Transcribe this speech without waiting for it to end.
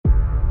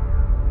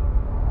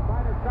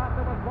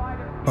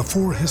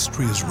Before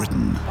history is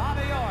written,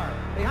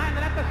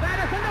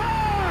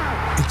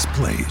 it's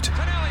played.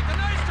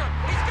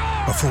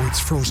 Before it's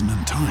frozen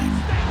in time,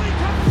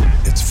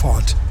 it's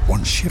fought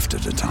one shift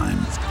at a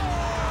time.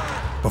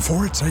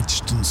 Before it's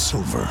etched in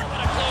silver,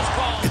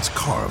 it's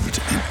carved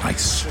in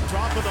ice.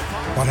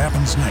 What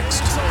happens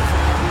next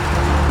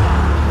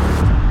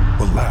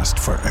will last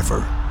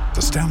forever.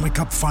 The Stanley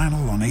Cup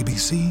Final on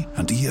ABC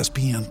and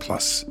ESPN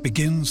Plus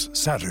begins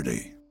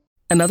Saturday.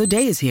 Another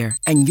day is here,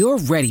 and you're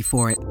ready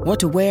for it. What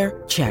to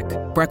wear? Check.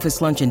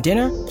 Breakfast, lunch, and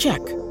dinner? Check.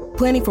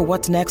 Planning for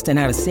what's next and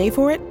how to save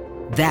for it?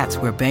 That's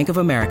where Bank of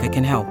America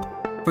can help.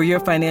 For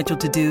your financial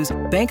to-dos,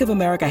 Bank of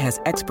America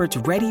has experts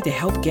ready to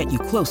help get you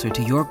closer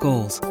to your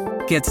goals.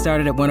 Get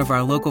started at one of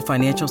our local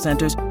financial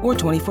centers or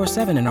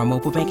 24/7 in our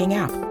mobile banking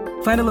app.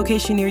 Find a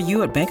location near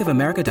you at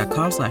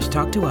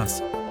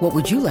bankofamerica.com/talktous. What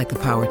would you like the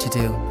power to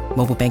do?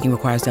 Mobile banking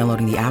requires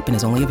downloading the app and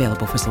is only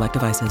available for select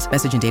devices.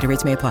 Message and data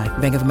rates may apply.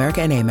 Bank of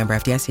America N.A., member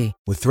FDIC.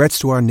 With threats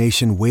to our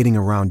nation waiting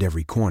around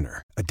every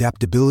corner,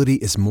 adaptability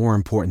is more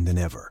important than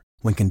ever.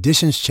 When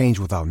conditions change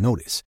without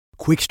notice,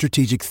 quick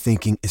strategic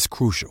thinking is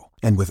crucial.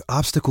 And with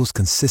obstacles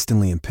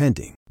consistently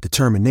impending,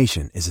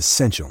 determination is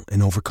essential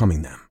in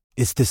overcoming them.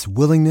 It's this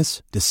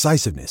willingness,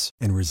 decisiveness,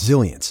 and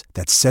resilience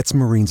that sets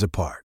Marines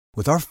apart.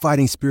 With our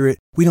fighting spirit,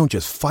 we don't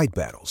just fight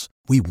battles,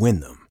 we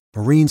win them.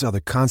 Marines are the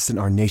constant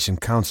our nation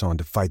counts on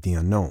to fight the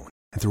unknown.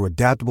 And through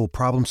adaptable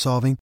problem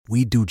solving,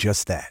 we do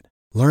just that.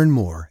 Learn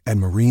more at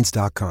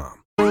marines.com.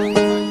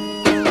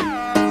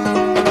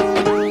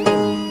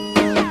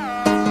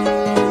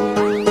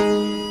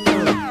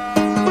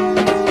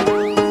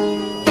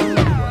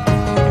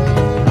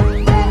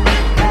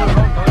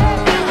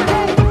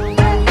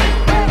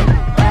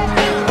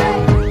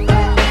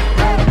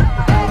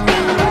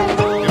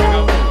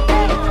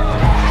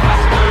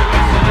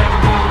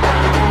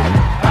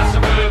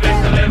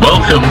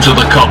 Welcome to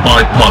the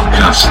Cop-Eye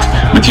Podcast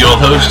with your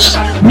hosts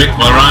Mick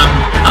Moran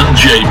and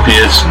Jay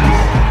Pearson.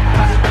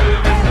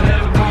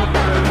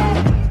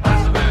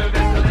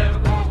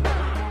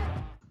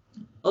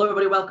 Hello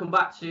everybody, welcome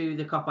back to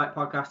the Cop-Eye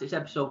Podcast. It's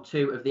episode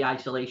 2 of the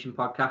Isolation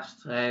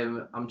Podcast.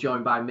 I'm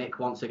joined by Mick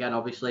once again,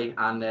 obviously,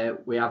 and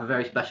we have a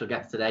very special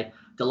guest today.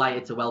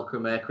 Delighted to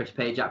welcome Chris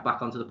Pajak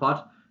back onto the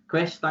pod.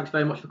 Chris, thanks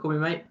very much for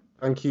coming, mate.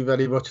 Thank you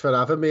very much for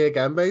having me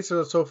again, mate. So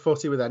I'll talk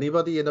footy with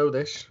anybody, you know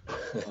this.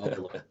 Oh, I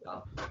love it,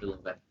 pal. I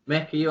love it.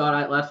 Mick, are you all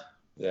right, lad?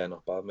 Yeah,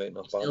 not bad, mate.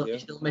 Not bad. You're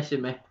still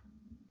missing me?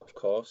 Of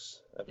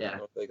course.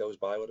 Every day goes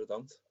by what I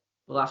don't.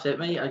 Well, that's it,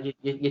 mate.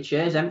 Your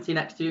chair's empty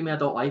next to me. I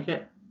don't like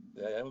it.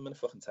 Yeah, I'm in a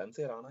fucking tent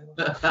here, aren't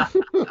I?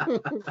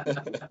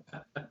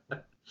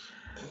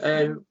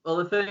 Well,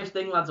 the first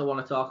thing, lads, I want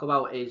to talk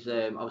about is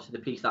obviously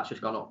the piece that's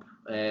just gone up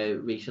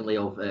recently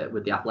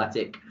with The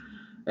Athletic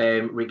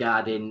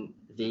regarding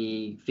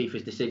the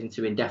FIFA's decision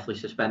to indefinitely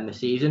suspend the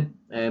season.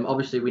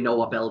 Obviously, we know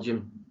what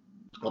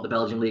the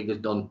Belgian league has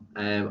done,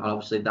 and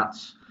obviously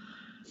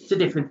it's a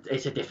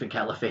different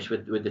kettle of fish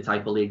with the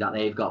type of league that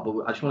they've got.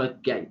 But I just want to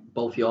get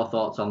both your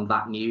thoughts on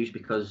that news,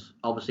 because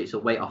obviously it's a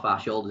weight off our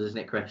shoulders, isn't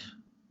it, Chris?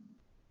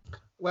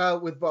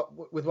 Well, with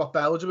what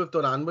Belgium have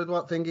done and with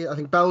what thingy, I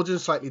think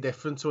Belgium's slightly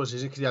different to us,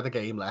 isn't it? Because you had a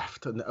game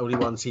left and only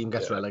one team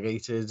gets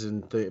relegated,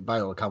 and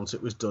by all accounts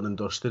it was done and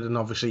dusted. And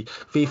obviously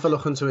FIFA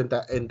looking to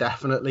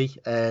indefinitely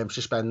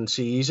suspend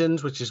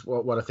seasons, which is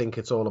what I think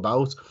it's all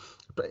about.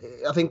 But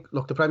I think,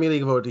 look, the Premier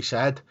League have already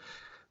said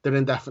they're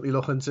indefinitely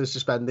looking to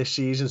suspend this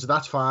season, so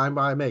that's fine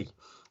by me.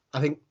 I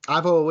think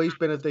I've always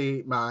been of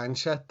the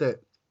mindset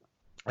that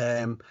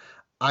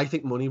I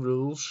think money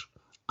rules.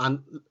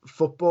 And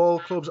football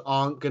clubs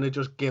aren't going to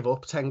just give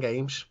up 10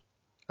 games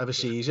of a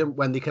season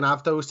when they can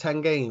have those 10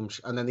 games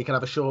and then they can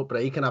have a short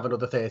break and have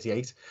another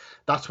 38.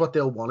 That's what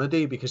they'll want to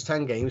do, because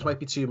 10 games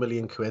might be £2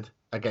 million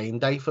a game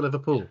day for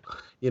Liverpool.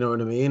 You know what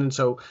I mean? And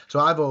so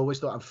I've always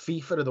thought, and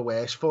FIFA are the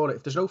worst for it.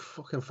 If there's no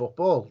fucking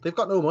football, they've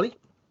got no money.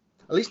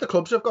 At least the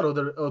clubs have got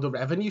other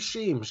revenue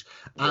streams.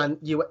 And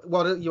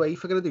what are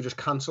UEFA going to do? Just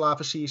cancel half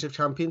a season of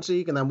Champions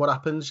League? And then what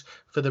happens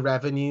for the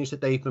revenues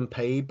that they've been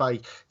paid by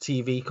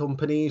TV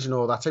companies and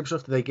all that type of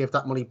stuff? Do they give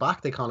that money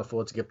back? They can't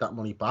afford to give that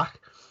money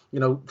back.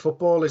 You know,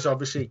 football is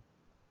obviously,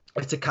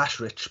 it's a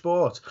cash-rich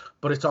sport,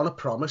 but it's on a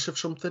promise of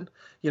something.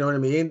 You know what I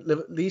mean?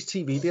 These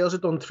TV deals are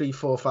done 3,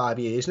 4, 5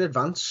 years in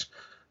advance.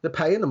 They're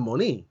paying the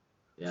money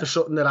for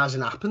something that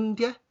hasn't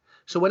happened yet.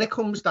 So when it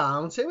comes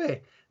down to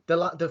it,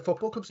 the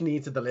football clubs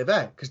need to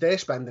deliver, because they're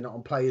spending it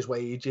on players'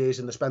 wages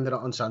and they're spending it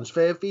on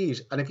transfer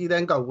fees. And if you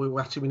then go, well,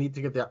 actually, we need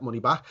to give that money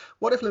back.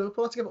 What if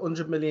Liverpool had to give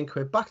 £100 million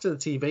back to the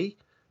TV?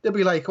 They'll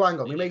be like, oh, hang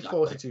on, we made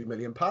 £42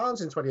 million in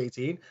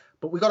 2018,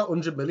 but we got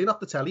 £100 million off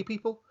the telly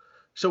people.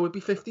 So it'd be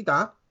 50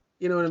 down.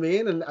 You know what I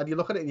mean? And you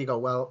look at it and you go,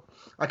 well,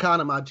 I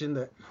can't imagine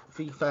that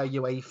FIFA,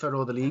 UEFA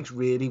or the leagues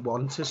really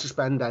want to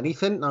suspend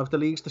anything. Now, if the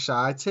leagues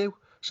decide to,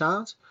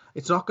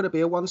 it's not going to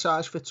be a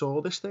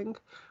one-size-fits-all, this thing.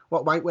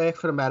 What might work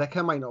for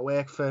America might not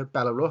work for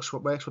Belarus.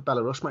 What works for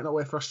Belarus might not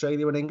work for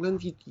Australia and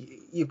England.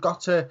 You've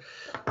got to...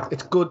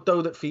 It's good,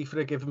 though, that FIFA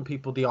are giving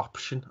people the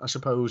option, I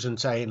suppose, and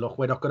saying, look,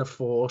 we're not going to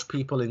force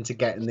people into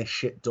getting this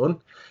shit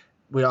done.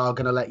 we are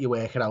going to let you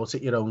work it out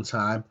at your own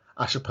time,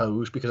 I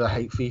suppose, because I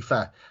hate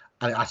FIFA,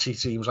 and it actually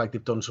seems like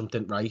they've done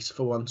something right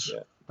for once.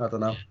 Yeah. I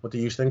don't know. What do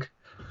you think?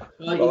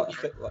 Well, I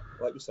think,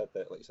 like you said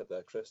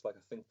there, Chris. Like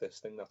I think this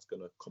thing that's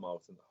going to come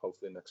out in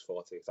hopefully the next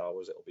 48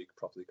 hours, it'll be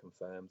properly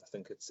confirmed. I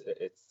think it's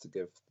to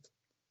give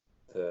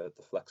the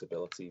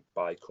flexibility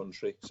by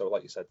country. So,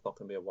 like you said, it's not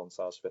going to be a one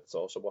size fits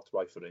all. So, what's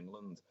right for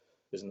England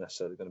isn't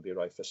necessarily going to be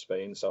right for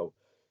Spain. So,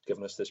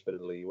 giving us this bit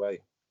of leeway,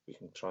 we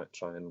can try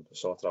and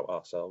sort it out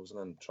ourselves, and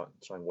then try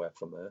and work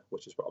from there,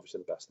 which is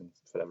obviously the best thing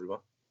for everyone.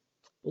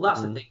 Well,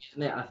 that's the thing,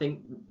 isn't it? I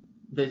think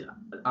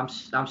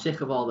I'm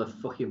sick of all the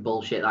fucking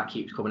bullshit that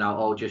keeps coming out.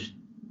 Oh,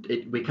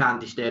 we can't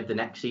disturb the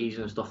next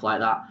season and stuff like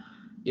that.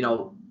 You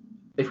know,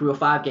 if we were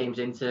 5 games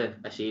into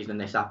a season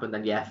and this happened,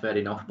 then yeah, fair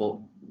enough. But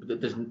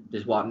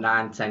there's what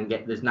 9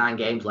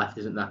 games left,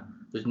 isn't there?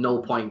 There's no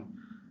point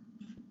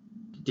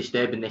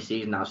disturbing this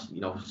season. That's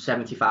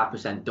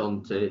 75%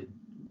 done.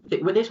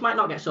 This might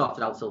not get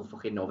sorted out till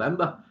fucking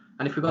November.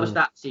 And if we've got to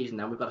start the season,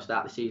 then we've got to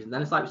start the season.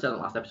 Then it's like we said in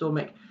the last episode,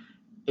 Mick.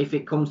 If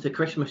it comes to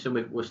Christmas and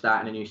we're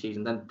starting a new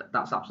season, then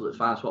that's absolutely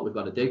fine. That's what we've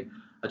got to do.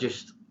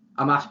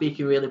 Am I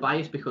speaking really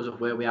biased because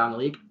of where we are in the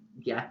league?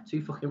 Yeah,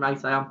 too fucking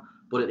right I am.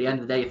 But at the end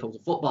of the day, if I was a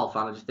football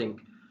fan, I just think,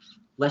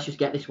 let's just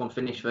get this one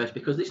finished first,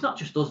 because it's not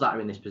just us that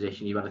are in this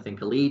position. You've got to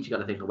think of Leeds, you've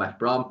got to think of West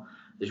Brom.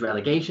 There's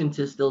relegation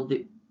to still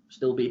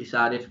be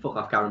decided. Fuck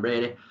off Karen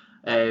Brady.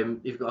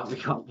 We've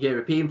got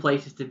European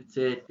places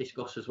to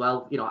discuss as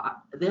well.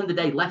 At the end of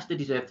the day, Leicester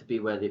deserve to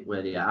be where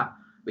they are.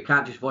 We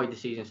can't just void the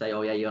season and say,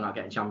 oh yeah, you're not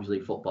getting Champions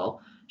League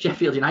football.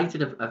 Sheffield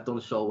United have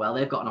done so well.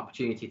 They've got an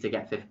opportunity to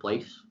get 5th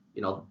place.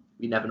 You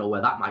never know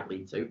where that might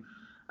lead to.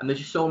 And there's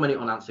just so many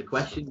unanswered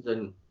questions,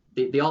 and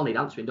they all need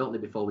answering, don't they,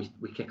 before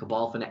we kick a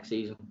ball for next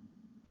season?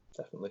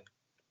 Definitely.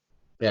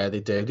 Yeah,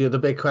 they do. The other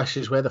big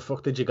question is, where the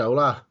fuck did you go,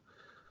 lad?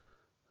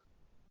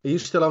 Are you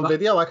still on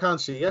video? I can't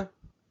see you.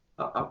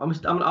 Have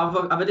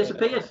I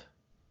disappeared?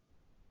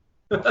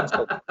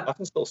 I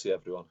can still see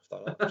everyone, if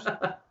that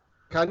helps.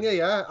 Can you?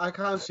 Yeah, I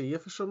can't see you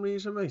for some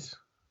reason, mate.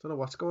 Don't know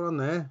what's going on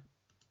there.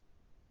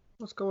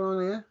 What's going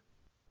on here?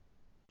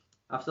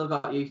 I've still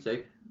got you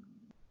two.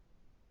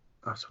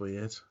 That's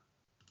weird.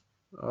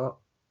 Oh,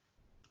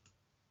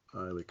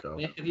 there we go.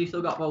 Nick, have you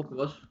still got both of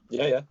us?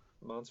 Yeah.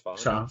 Mine's fine.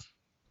 Sure.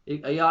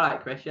 Are you all right,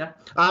 Chris? Yeah.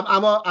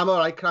 I'm all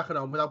right, cracking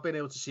on without being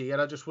able to see you.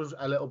 I just was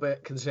a little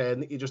bit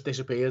concerned that you just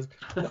disappeared.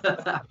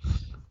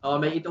 Oh,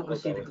 mate, you don't want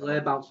to see the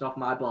glare bouncing off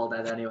my bald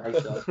head anyway,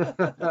 so.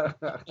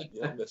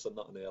 Yeah, missing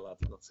nothing here, lad.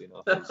 Not seeing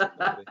our face.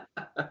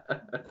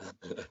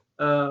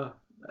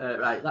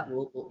 Right,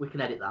 we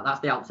can edit that.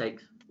 That's the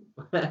outtakes.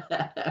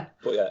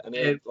 But yeah,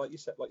 and like you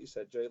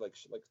said, Jay, like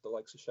the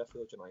likes of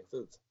Sheffield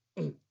United,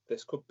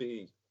 this could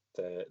be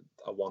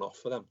a one-off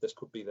for them. This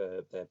could be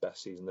their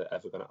best season they're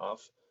ever going to have.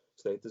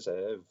 So they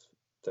deserve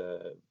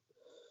to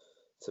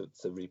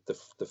reap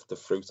the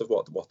fruit of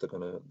what they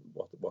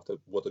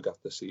would have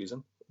got this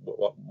season.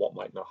 What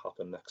might not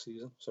happen next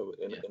season. So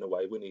in a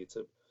way, we need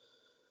to,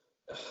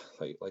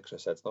 like I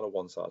said, it's not a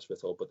one size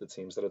fits all. But the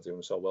teams that are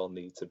doing so well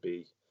need to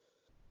be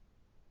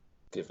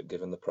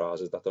given the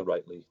prizes that they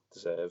rightly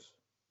deserve.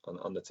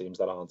 And the teams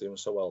that aren't doing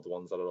so well, the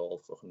ones that are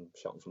all fucking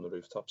shouting from the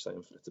rooftops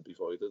saying for it to be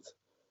voided,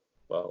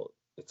 well,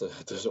 it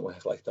doesn't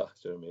work like that.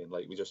 Do you know what I mean?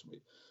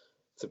 Like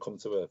to come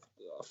to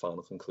a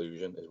final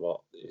conclusion is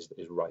what is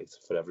right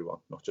for everyone,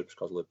 not just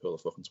because Liverpool are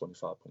fucking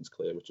 25 points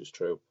clear, which is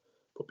true,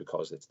 but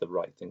because it's the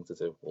right thing to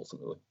do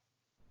ultimately.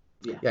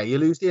 Yeah, you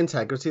lose the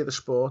integrity of the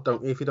sport,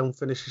 don't you, if you don't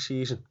finish the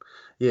season?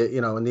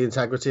 You know, and the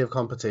integrity of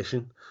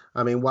competition.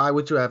 I mean, why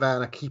would you ever,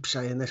 and I keep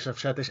saying this, I've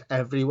said this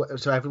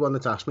to everyone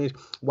that's asked me,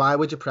 why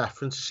would you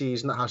preference a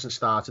season that hasn't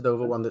started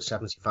over one that's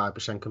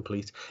 75%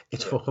 complete?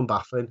 It's fucking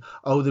baffling.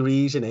 Oh, the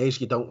reason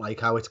is you don't like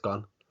how it's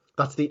gone.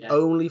 That's the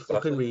only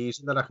fucking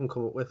reason that I can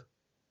come up with.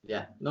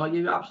 Yeah, no,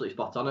 you're absolutely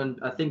spot on. And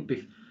I think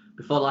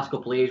before the last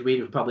couple of years,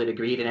 we'd probably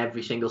agreed in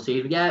every single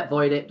season, yeah,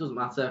 void it, doesn't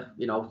matter.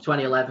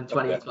 2011,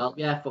 2012,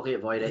 yeah, fuck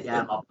it, void it.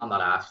 Yeah, I'm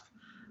not asked.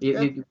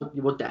 You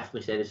would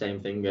definitely say the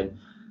same thing. And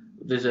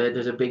there's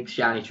a big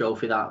shiny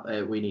trophy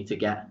that we need to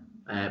get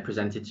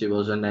presented to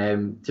us.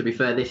 And to be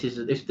fair, this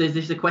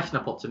is a question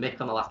I put to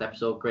Mick on the last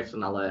episode, Chris,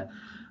 and I'll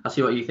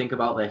see what you think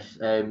about this.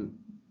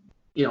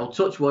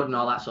 Touch wood and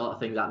all that sort of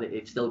thing, that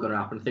it's still going to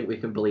happen. I think we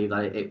can believe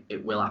that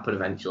it will happen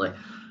eventually.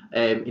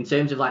 In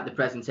terms of like the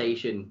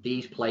presentation,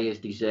 these players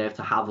deserve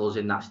to have us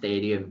in that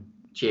stadium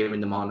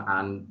cheering them on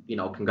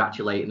and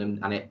congratulating them,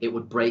 and it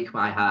would break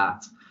my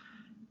heart.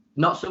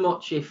 Not so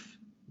much if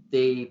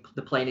they're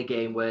playing a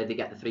game where they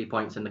get the 3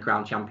 points and the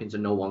crown champions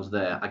and no one's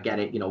there. I get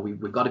it.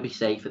 We've got to be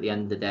safe at the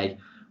end of the day.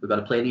 We've got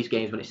to play these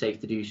games when it's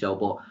safe to do so.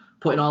 But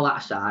putting all that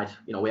aside,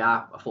 we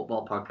are a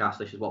football podcast.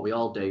 This is what we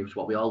all do. It's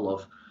what we all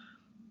love.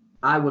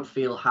 I would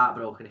feel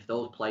heartbroken if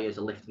those players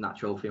are lifting that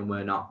trophy and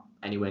we're not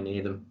anywhere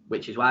near them,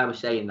 which is why I was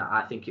saying that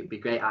I think it would be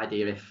a great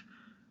idea if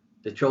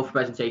the trophy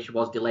presentation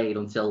was delayed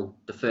until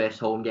the first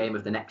home game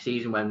of the next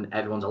season when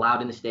everyone's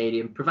allowed in the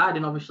stadium,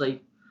 providing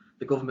obviously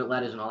the government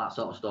letters and all that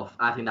sort of stuff.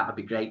 I think that would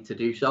be great to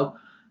do so.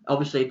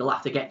 Obviously, they'll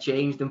have to get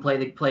changed and play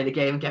the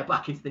game and get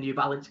back into the New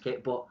Balance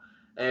kit, but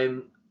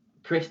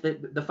Chris,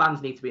 the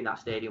fans need to be in that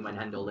stadium when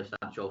Hendo lifts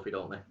that trophy,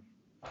 don't they?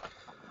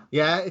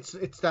 Yeah, it's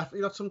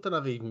definitely not something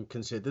I've even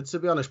considered, to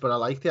be honest, but I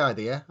like the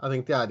idea. I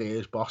think the idea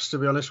is boss, to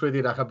be honest with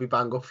you. Like, I'd be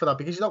bang up for that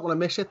because you don't want to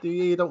miss it, do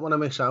you? You don't want to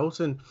miss out.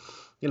 And,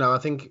 you know, I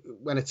think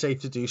when it's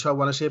safe to do so, I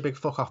want to see a big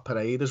fuck-off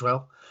parade as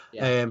well.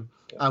 Yeah.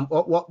 And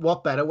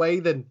what better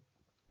way than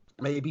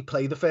maybe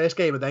play the first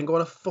game and then go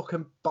on a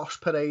fucking boss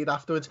parade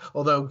afterwards.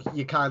 Although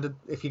you kind of,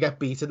 if you get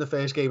beat in the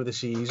first game of the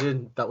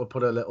season, that would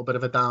put a little bit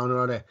of a downer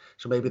on it.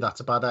 So maybe that's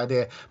a bad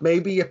idea.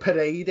 Maybe you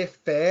parade it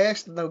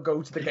first and then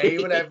go to the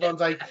game and everyone's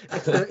like,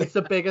 it's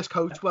the biggest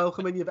coach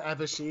welcoming you've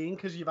ever seen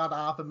because you've had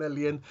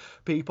 500,000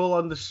 people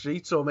on the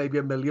streets or maybe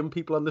 1 million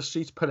people on the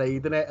streets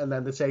parading it, and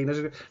then the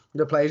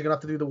players are going to have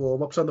to do the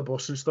warm-ups on the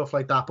bus and stuff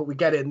like that. But we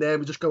get in there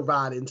and we just go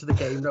right into the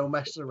game, no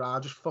messing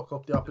around, just fuck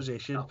up the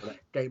opposition.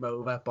 Game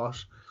over,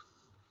 boss.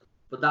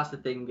 But that's the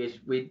thing is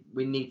we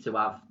need to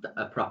have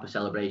a proper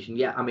celebration.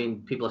 Yeah, I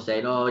mean, people are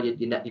saying, oh,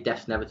 you're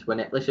destined never to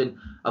win it.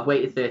 Listen, I've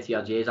waited 30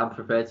 odd years. I'm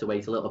prepared to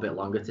wait a little bit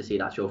longer to see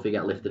that trophy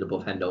get lifted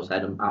above Hendo's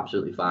head. I'm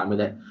absolutely fine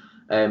with it.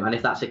 And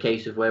if that's a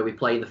case of where we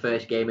play the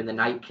first game in the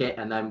night kit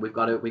and then we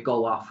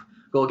go off,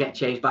 go get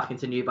changed back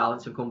into New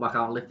Balance and come back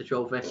out and lift the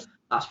trophy,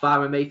 that's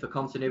fine with me for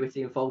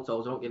continuity and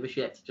photos. I don't give a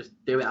shit. Just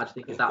do it. I just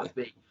think that would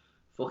be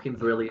fucking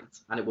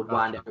brilliant and it would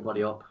wind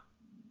everybody up.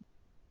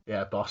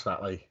 Yeah, boss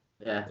that way.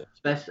 Yeah,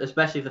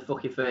 especially if the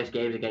fucking first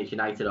game's against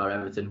United or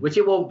Everton, which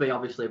it won't be,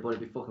 obviously, but it'd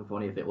be fucking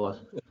funny if it was.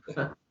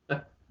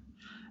 But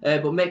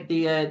Mick,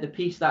 the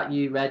piece that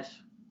you read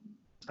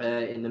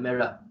in the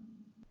Mirror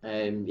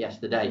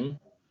yesterday,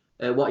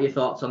 what are your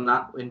thoughts on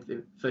that?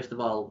 First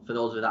of all, for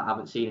those of you that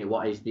haven't seen it,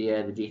 what is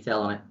the detail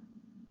on it?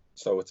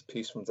 So it's a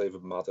piece from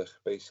David Maddock.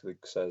 Basically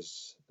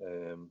says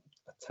a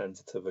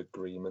tentative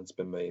agreement's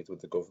been made with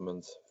the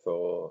government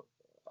for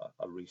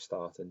a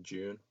restart in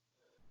June.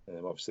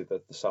 Obviously,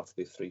 the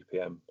Saturday 3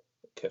 p.m.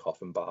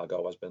 kick-off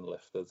embargo has been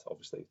lifted.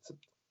 Obviously, to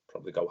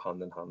probably go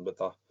hand in hand with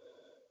that.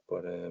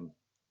 But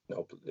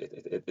no,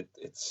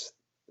 it's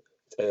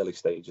early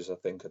stages. I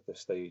think at this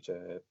stage,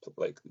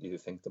 like you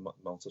think the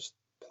amount of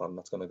plan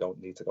that's going to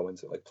need to go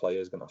into, like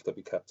players going to have to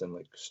be kept in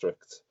like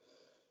strict,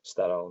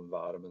 sterile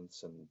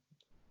environments, and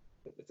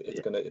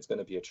it's going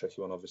to be a tricky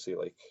one. Obviously,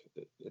 like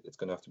it's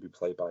going to have to be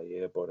played by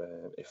ear. But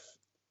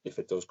if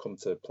it does come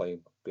to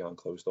playing behind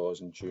closed doors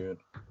in June.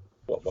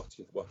 What do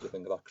you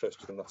think of that, Chris?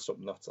 Do you think that's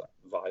something that's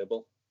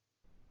viable?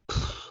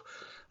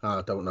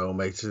 I don't know,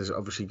 mate. There's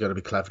obviously going to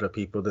be cleverer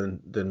people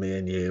than me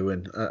and you,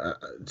 and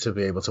to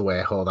be able to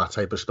work all that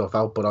type of stuff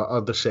out. But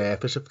on the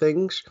surface of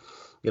things,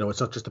 you know,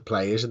 it's not just the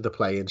players and the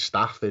playing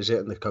staff, is it,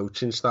 and the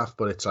coaching staff,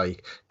 but it's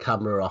like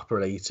camera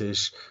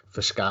operators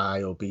for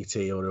Sky or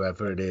BT or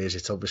whoever it is.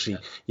 It's obviously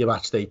your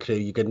match day crew.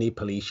 You're going to need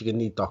police, you're going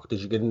to need doctors,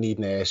 you're going to need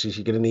nurses,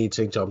 you're going to need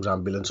St John's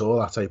ambulance, all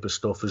that type of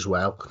stuff as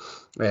well.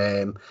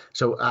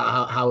 So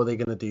how are they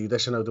going to do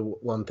this? I know the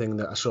one thing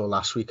that I saw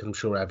last week, I'm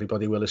sure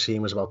everybody will have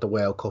seen, was about the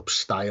World Cup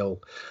style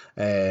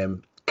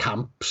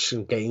camps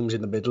and games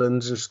in the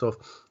Midlands and stuff.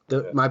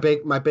 My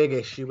big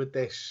issue with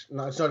this,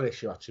 no, it's not an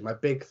issue actually, my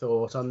big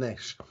thought on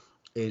this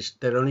is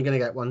they're only going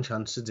to get one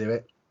chance to do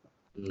it.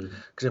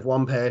 Because if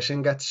one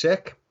person gets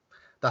sick,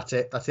 that's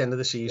it. That's the end of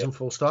the season,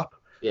 full stop.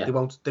 Yeah.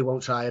 They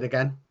won't try it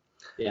again.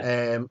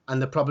 Yeah.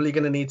 And they're probably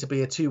going to need to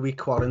be a 2-week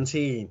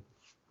quarantine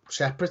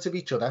separate of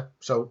each other.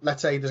 So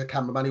let's say there's a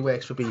cameraman who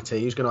works for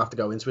BT who's going to have to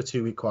go into a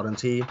 2-week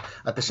quarantine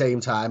at the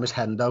same time as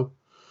Hendo.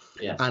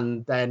 Yeah.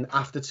 And then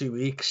after 2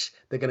 weeks,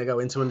 they're going to go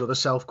into another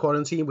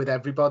self-quarantine with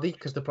everybody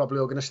because they're probably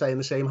all going to stay in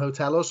the same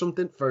hotel or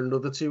something for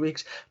another 2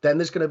 weeks. Then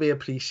there's going to be a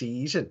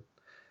pre-season.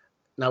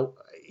 Now,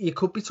 you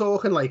could be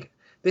talking like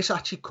this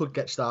actually could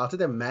get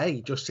started in May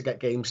just to get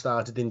games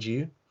started in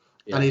June.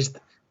 Yeah. And is it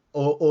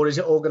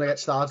all going to get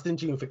started in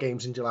June for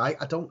games in July?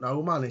 I don't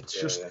know, man.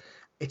 It's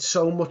it's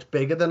so much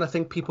bigger than I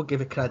think people give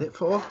it credit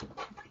for.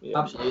 Yeah.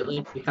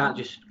 Absolutely. You can't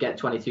just get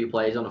 22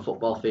 players on a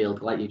football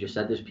field. Like you just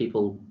said, there's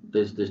people,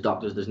 there's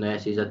doctors, there's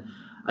nurses. And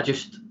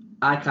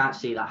I can't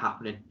see that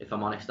happening, if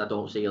I'm honest. I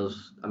don't see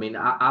us. I mean,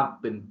 I've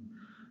been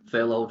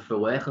furloughed for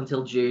work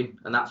until June,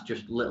 and that's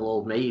just little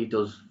old me who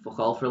does fuck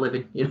all for a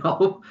living, you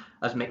know,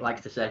 as Mick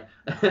likes to say.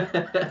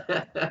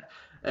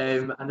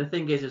 And the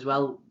thing is as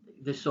well,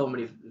 there's so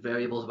many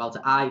variables about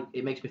it.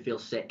 It makes me feel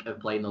sick of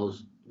playing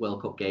those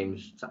World Cup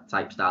games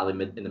type style in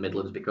the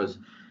Midlands, because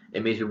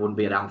it means we wouldn't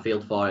be at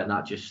Anfield for it, and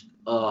that just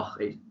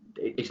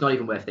it's not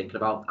even worth thinking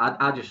about.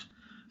 I just,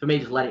 for me,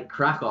 just let it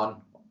crack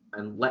on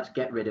and let's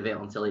get rid of it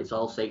until it's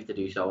all safe to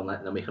do so, and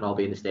then we can all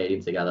be in the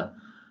stadium together.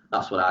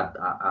 That's what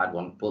I'd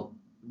want. But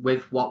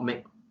with what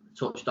Mick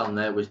touched on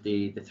there was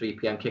the 3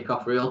 p.m.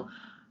 kickoff rule.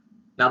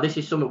 Now this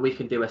is something we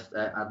can do.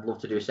 I'd love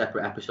to do a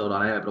separate episode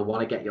on it, but I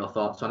want to get your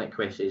thoughts on it,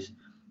 Chris.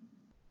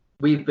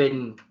 We've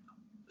been,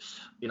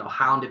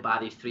 hounded by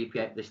this 3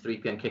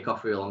 p.m.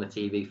 kickoff rule on the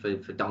TV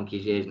for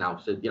donkey's years now.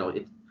 So,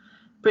 it's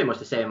pretty much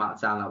the same amount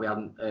of time that we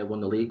haven't won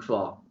the league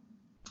for.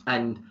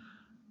 And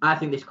I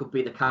think this could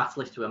be the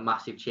catalyst to a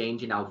massive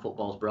change in how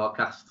football's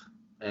broadcast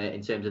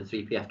in terms of the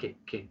 3 p.m.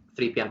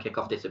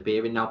 kickoff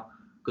disappearing now.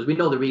 Because we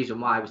know the reason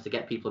why was to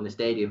get people in the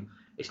stadium.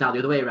 It's now the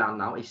other way around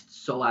now. It's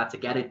so hard to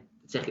get a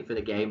ticket for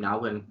the game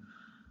now, and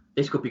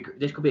this could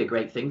be a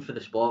great thing for the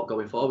sport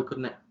going forward,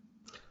 couldn't it?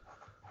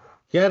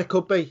 Yeah, it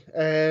could be.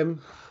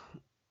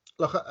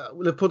 Look,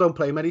 Liverpool don't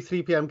play many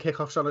 3 p.m.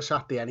 kickoffs on a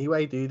Saturday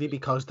anyway, do they?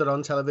 Because they're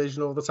on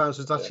television all the time.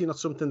 So it's actually not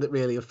something that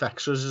really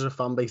affects us as a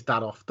fan base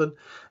that often.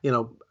 You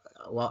know,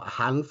 a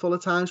handful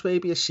of times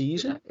maybe a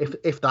season,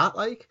 if that.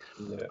 Like,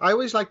 I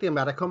always like the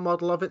American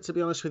model of it, to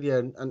be honest with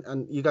you.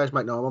 And you guys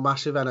might know I'm a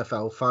massive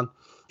NFL fan.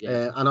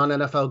 And on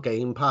NFL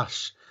Game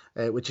Pass,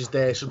 which is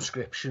their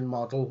subscription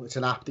model, it's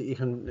an app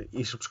that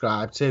you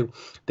subscribe to.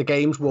 The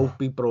games won't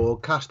be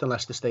broadcast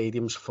unless the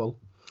stadium's full.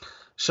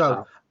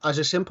 So, as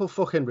a simple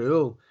fucking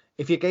rule,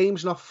 if your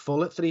game's not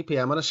full at 3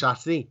 p.m. on a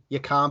Saturday, you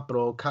can't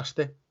broadcast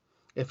it.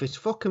 If it's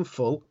fucking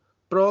full,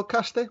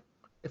 broadcast it.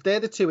 If they're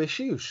the two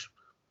issues.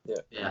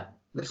 Yeah.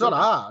 It's not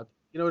hard.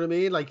 You know what I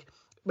mean? Like,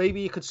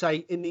 maybe you could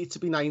say it needs to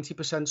be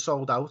 90%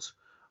 sold out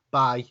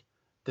by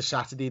the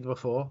Saturday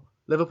before.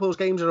 Liverpool's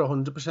games are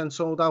 100%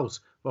 sold out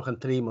fucking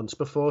 3 months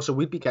before, so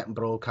we'd be getting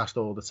broadcast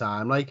all the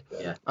time. Like,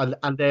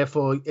 and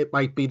therefore, it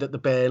might be that the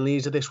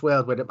Burnleys of this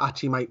world, where it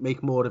actually might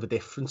make more of a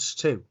difference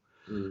to,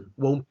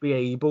 won't be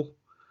able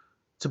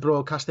to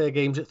broadcast their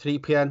games at 3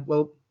 p.m.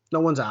 Well,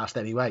 no one's asked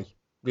anyway,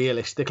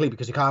 realistically,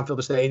 because you can't fill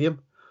the stadium.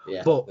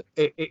 But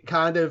it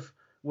kind of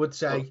would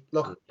say,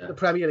 look, the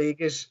Premier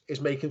League is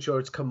making sure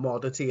it's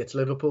commodity. It's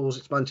Liverpool's,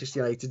 it's Manchester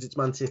United's, it's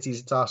Man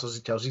City's, it's Arsenal's,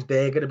 it's Chelsea's.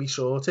 They're going to be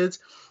sorted.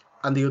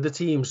 And the other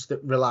teams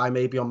that rely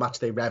maybe on match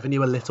day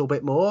revenue a little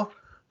bit more,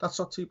 that's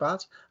not too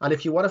bad. And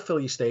if you want to fill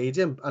your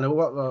stadium, I know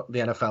what the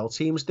NFL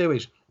teams do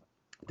is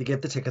they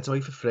give the tickets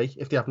away for free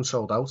if they haven't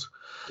sold out.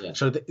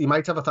 So you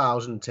might have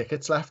 1,000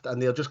 tickets left,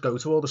 and they'll just go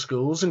to all the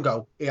schools and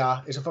go,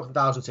 yeah, it's a fucking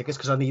 1,000 tickets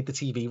because I need the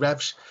TV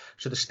revs.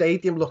 So the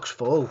stadium looks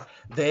full.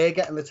 They're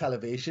getting the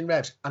television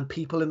revs, and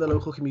people in the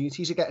local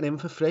communities are getting in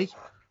for free.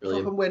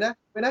 Brilliant. Fucking winner.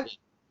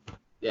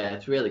 Yeah,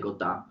 it's really good,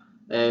 that.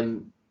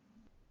 And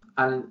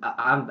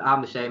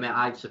I'm the same.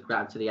 I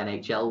subscribe to the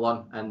NHL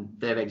one, and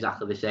they're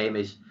exactly the same.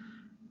 As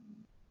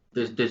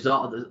there's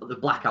not, the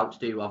blackouts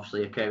do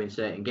obviously occur in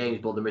certain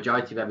games, but the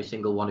majority of every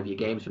single one of your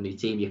games from your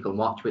team you can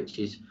watch, which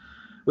is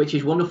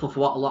wonderful for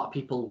what a lot of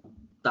people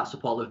that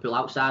support Liverpool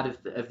outside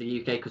of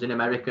the UK. Because in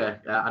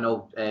America, I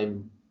know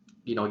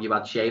you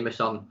had Sheamus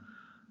on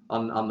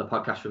the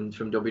podcast from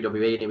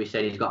WWE, and he was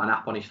saying he's got an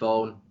app on his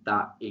phone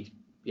that he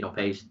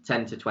pays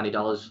 $10 to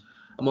 $20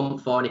 a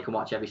month for, and he can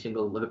watch every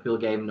single Liverpool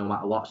game no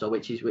matter what. So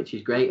which is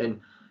great.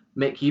 And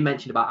Mick, you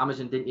mentioned about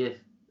Amazon, didn't you?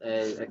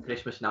 At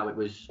Christmas now, it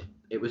was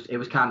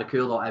kind of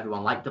cool what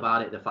everyone liked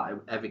about it. The fact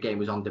every game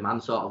was on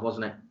demand, sort of,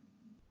 wasn't it?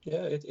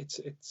 Yeah, it's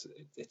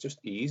just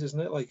ease, isn't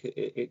it? Like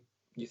it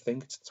you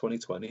think it's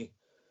 2020,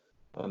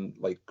 and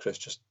like Chris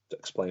just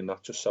explained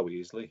that just so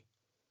easily,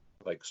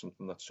 like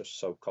something that's just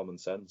so common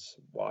sense.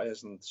 Why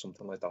hasn't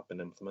something like that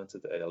been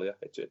implemented earlier?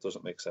 It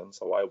doesn't make sense.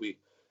 So why are we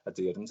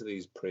adhering to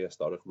these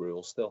prehistoric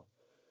rules still,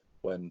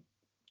 when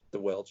the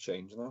world's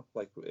changed now?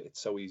 Like,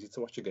 it's so easy to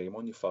watch a game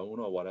on your phone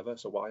or whatever.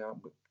 So why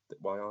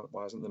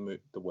hasn't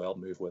the world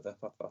moved with it?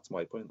 That's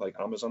my point. Like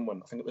Amazon,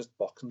 when I think it was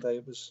Boxing Day,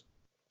 it was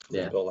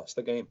the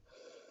Leicester game,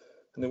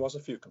 and there was a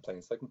few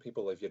complaints, like when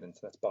people, if your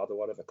internet's bad or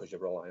whatever because you're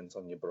reliant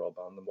on your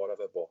broadband and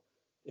whatever. But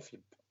if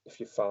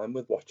you're fine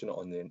with watching it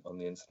on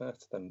the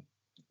internet, then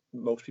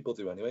most people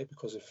do anyway,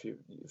 because if you're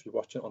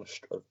watching it on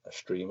a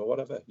stream or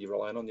whatever, you're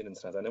relying on your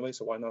internet anyway.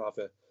 So why not have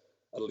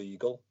a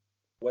legal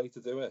way to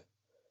do it?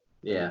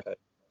 Yeah.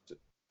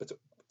 But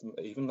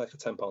even like a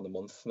 £10 a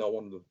month, no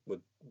one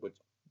would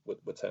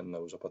turn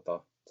those up at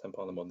that.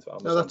 £10 a month for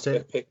Amazon. No, that's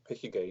it.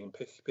 Pick your game,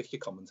 pick your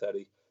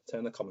commentary,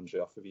 turn the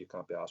commentary off if you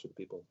can't be arsed with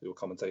the people who are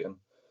commentating,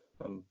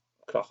 and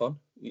crack on.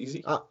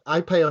 Easy.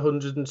 I pay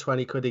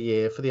 120 quid a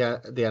year for the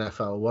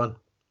NFL one,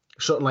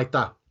 something like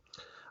that.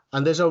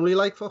 And there's only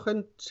like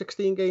fucking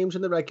 16 games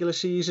in the regular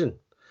season,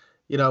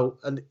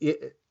 and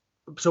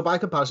so by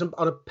comparison,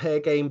 on a per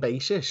game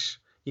basis,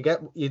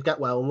 you'd get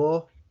well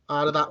more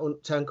out of that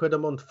 10 quid a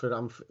month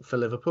for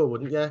Liverpool,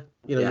 wouldn't you?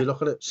 You're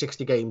looking at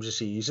 60 games a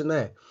season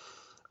there.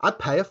 I'd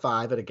pay a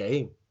 £5 at a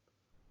game.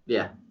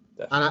 Yeah.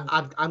 Definitely.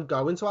 And I'm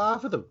going to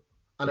half of them,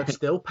 and I'd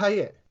still pay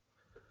it.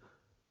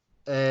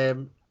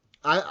 It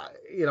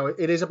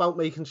is about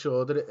making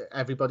sure that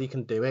everybody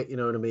can do it. You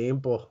know what I mean?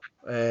 But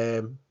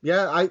I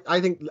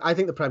think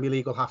the Premier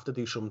League will have to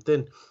do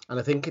something, and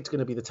I think it's going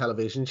to be the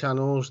television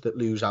channels that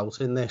lose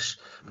out in this,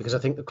 because I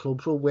think the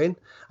clubs will win.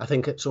 I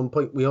think at some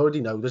point, we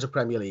already know there's a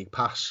Premier League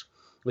Pass,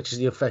 which is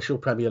the official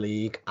Premier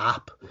League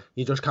app.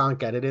 You just can't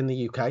get it in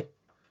the UK.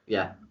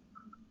 Yeah.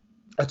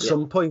 At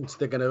some point,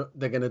 they're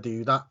gonna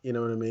do that. You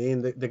know what I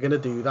mean? They're gonna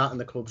do that, and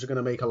the clubs are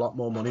gonna make a lot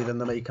more money than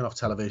they're making off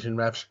television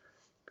revs.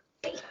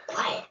 Be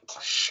quiet.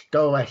 Shh,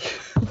 go away.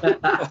 There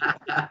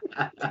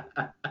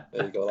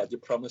you go, lad. You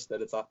promised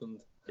that it's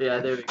happened. Yeah,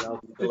 there we go.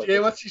 Did you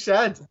hear what she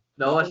said?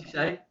 No, what'd she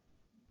say?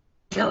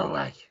 Go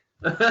away.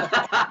 Brilliant.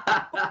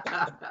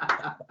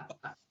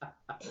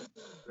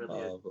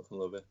 I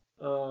love it.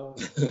 Oh,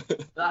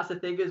 that's the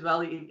thing as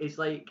well. It's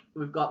like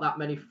we've got that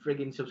many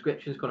frigging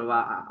subscriptions coming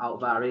out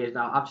of our ears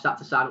now. I've just had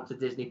to sign up to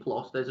Disney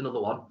Plus. There's another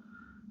one.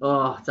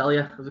 Oh, I tell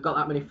you, they've got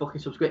that many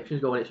fucking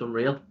subscriptions going, it's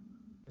unreal.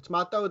 It's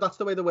mad though, that's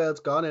the way the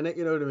world's gone, innit?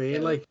 You know what I mean? Yeah.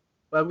 Like,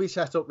 when we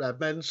set up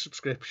Redmen's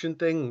subscription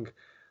thing,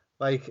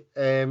 like,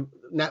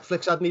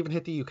 Netflix hadn't even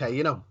hit the UK,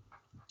 you know?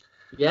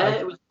 Yeah, like,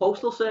 it was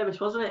postal service,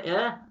 wasn't it?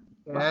 Yeah.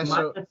 Yeah,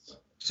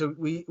 so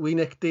we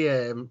nicked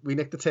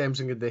the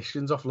terms and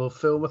conditions off Love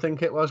Film, I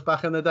think it was,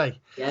 back in the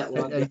day. Yeah, it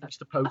was. I used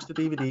to post the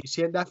DVDs.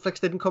 See, Netflix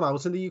didn't come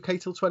out in the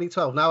UK till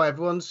 2012. Now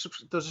everyone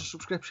does a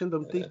subscription,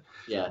 don't they?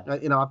 Yeah.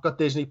 You know, I've got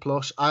Disney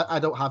Plus. I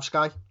don't have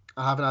Sky.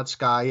 I haven't had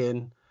Sky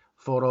in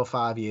 4 or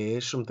 5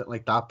 years, something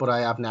like that. But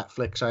I have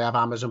Netflix, I have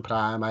Amazon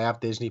Prime, I have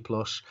Disney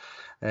Plus,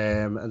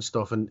 and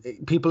stuff. And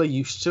people are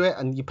used to it,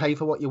 and you pay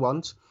for what you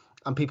want.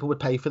 And people would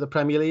pay for the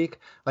Premier League.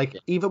 Like,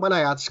 even when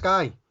I had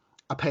Sky,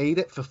 I paid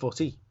it for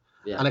footy.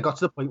 Yeah. And I got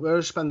to the point where I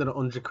was spending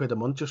 £100 a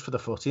month just for the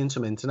footy and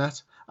some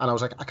internet. And I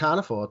was like, I can't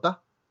afford that.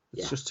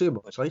 It's just too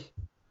much, like.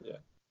 Yeah.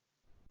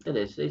 It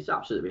is. It's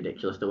absolutely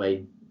ridiculous the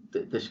way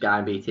the Sky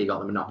and BT got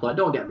the monopoly.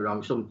 Don't get me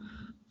wrong.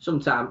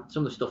 Sometimes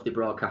some of the stuff they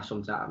broadcast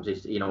sometimes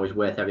is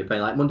worth every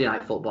penny. Like Monday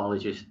Night Football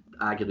is just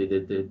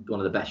arguably the one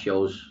of the best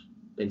shows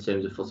in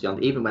terms of footy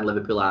on. Even when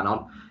Liverpool aren't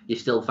on, you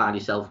still find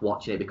yourself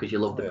watching it because you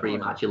love the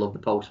pre-match, you love the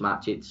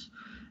post-match.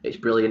 It's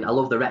brilliant. I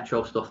love the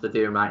retro stuff they're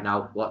doing right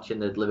now. Watching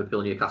the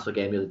Liverpool-Newcastle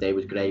game the other day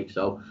was great.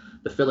 So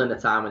they're filling the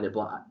time in it.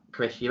 But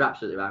Chris, you're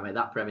absolutely right, mate.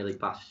 That Premier League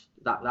pass,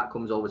 that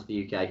comes over to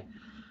the UK.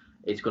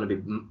 It's going to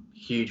be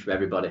huge for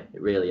everybody.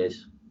 It really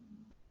is.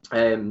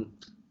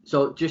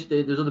 So just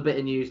there's other bit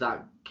of news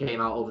that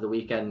came out over the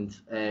weekend.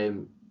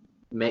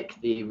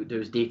 Mick, there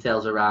was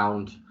details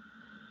around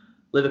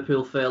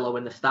Liverpool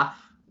furloughing the staff.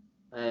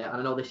 And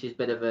I know this is a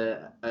bit of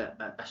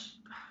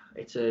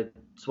it's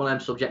one of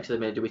them subjects of the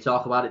minute. Do we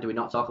talk about it? Do we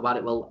not talk about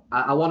it? Well,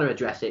 I want to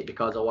address it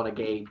because I want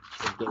to gauge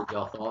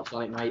your thoughts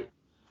on it, mate.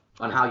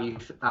 On how you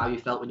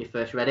felt when you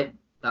first read it,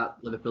 that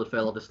Liverpool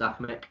furloughed the staff,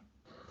 Mick.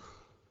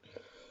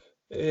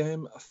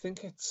 I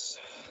think it's,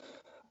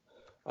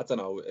 I don't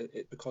know,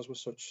 because we're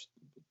such,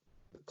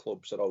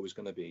 clubs are always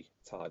going to be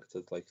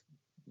targeted. Like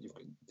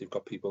you've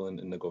got people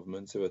in the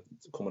government who are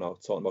coming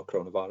out talking about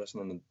coronavirus,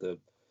 and then they're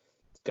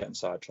getting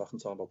sidetracked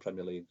and talking about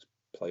Premier League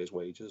players'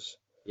 wages.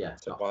 Yeah.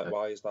 So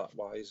why is that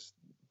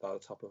a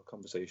type of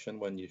conversation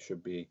when you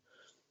should be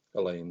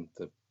allaying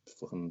the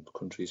fucking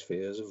country's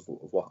fears of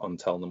what, and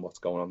telling them what's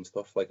going on and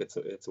stuff? Like it's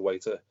a way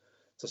to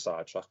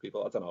sidetrack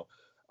people. I don't know.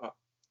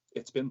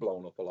 It's been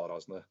blown up a lot,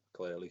 hasn't it?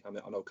 Clearly. I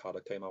mean, I know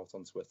Carragher came out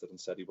on Twitter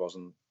and said he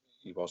wasn't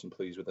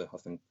pleased with it. I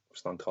think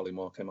Stan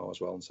Collymore came out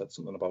as well and said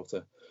something about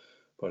it.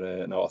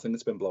 But no, I think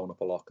it's been blown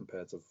up a lot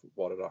compared to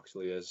what it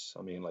actually is.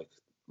 I mean, like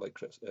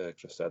Chris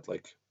said,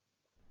 like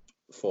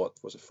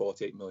was it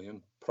 48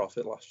 million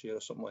profit last year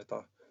or something like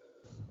that?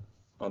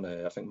 And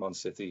I think Man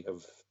City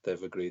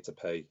they've agreed to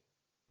pay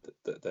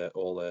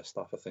all their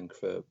staff, I think,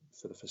 for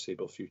the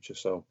foreseeable future.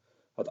 So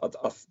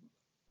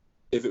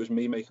if it was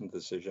me making the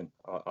decision,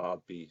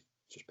 I'd be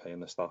just paying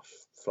the staff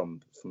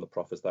from the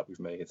profits that we've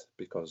made,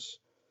 because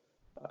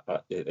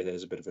it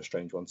is a bit of a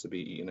strange one to be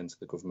eating into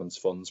the government's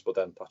funds. But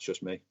then that's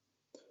just me.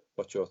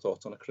 What's your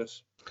thoughts on it,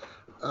 Chris?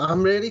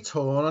 I'm really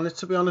torn on it,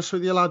 to be honest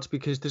with you, lads,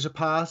 because there's a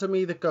part of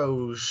me that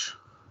goes,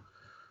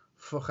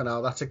 fucking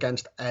hell, that's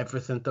against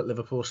everything that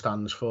Liverpool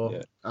stands for.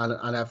 Yeah.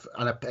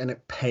 And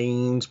it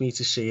pains me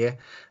to see it.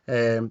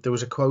 There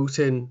was a quote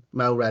in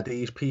Mel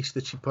Reddy's piece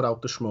that she put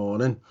out this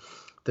morning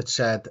that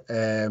said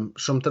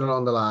something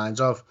along the lines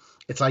of,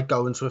 it's like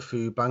going to a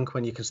food bank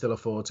when you can still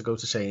afford to go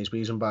to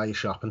Sainsbury's and buy your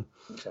shopping.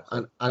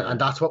 Exactly. And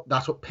that's what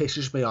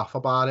pisses me off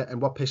about it.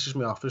 And what pisses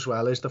me off as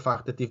well is the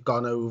fact that they've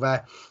gone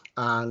over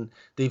and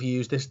they've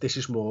used this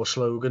is more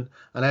slogan,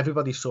 and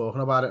everybody's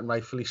talking about it, and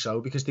rightfully so,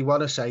 because they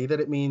want to say that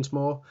it means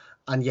more,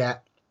 and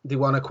yet they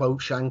want to quote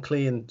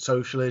Shankly and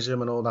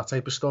socialism and all that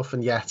type of stuff,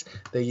 and yet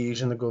they're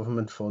using the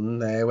government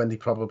fund there when they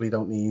probably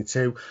don't need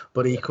to.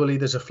 But equally,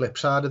 there's a flip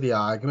side of the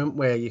argument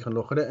where you can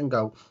look at it and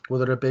go, well,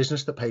 they're a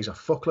business that pays a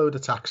fuckload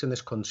of tax in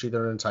this country.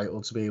 They're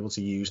entitled to be able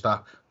to use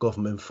that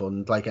government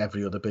fund like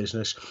every other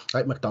business,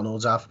 like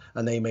McDonald's have,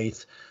 and they made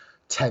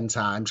 10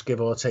 times, give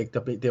or take,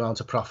 the amount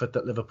of profit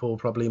that Liverpool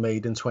probably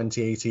made in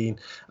 2018,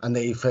 and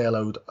they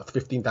furloughed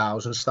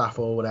 15,000 staff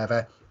or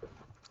whatever.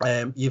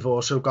 You've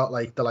also got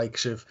like the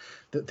likes of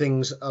the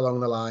things along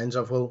the lines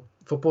of, well,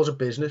 football's a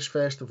business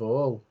first of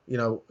all. You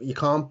know, you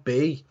can't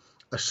be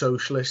a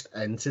socialist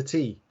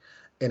entity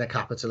in a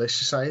capitalist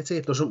society.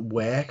 It doesn't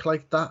work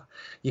like that.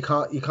 You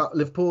can't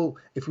Liverpool,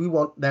 if we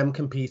want them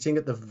competing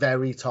at the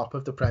very top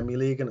of the Premier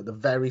League and at the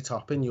very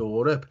top in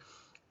Europe,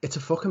 it's a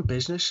fucking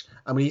business,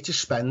 and we need to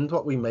spend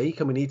what we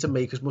make, and we need to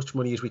make as much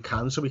money as we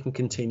can so we can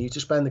continue to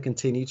spend and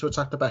continue to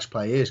attract the best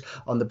players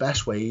on the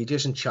best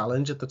wages and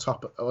challenge at the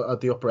top, at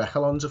the upper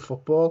echelons of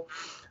football.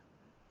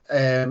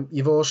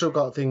 You've also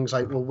got things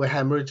like, well, we're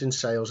hemorrhaging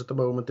sales at the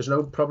moment. There's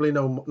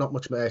not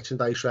much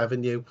merchandise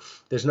revenue.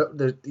 You got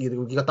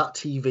that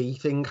TV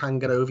thing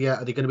hanging over you.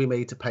 Are they going to be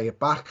made to pay it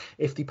back?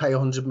 If they pay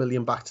 100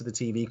 million back to the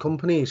TV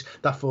companies,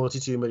 that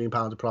 42 million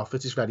pound of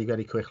profit is very,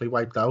 very quickly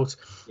wiped out.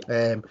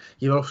 Yeah.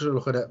 You're also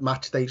looking at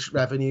match day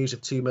revenues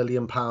of 2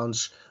 million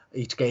pounds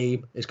each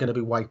game is going to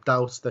be wiped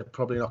out. They're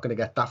probably not going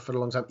to get that for a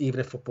long time. Even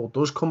if football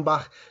does come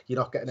back, you're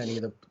not getting any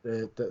of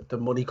the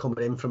money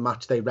coming in from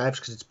match day revs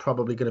because it's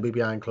probably going to be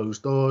behind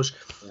closed doors.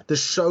 Yeah.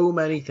 There's so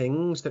many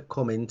things that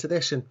come into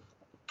this, and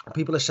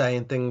people are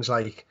saying things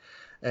like,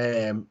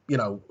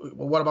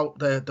 what about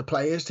the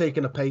players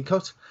taking a pay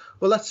cut?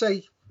 Well, let's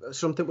say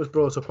something was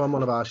brought up on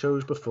one of our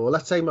shows before.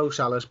 Let's say Mo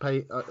Salah's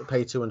pay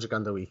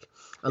 $200,000 a week,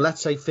 and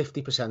let's say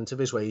 50% of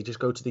his wages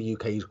go to the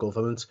UK's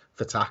government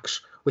for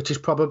tax, which is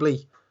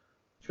probably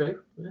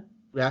true.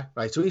 Yeah,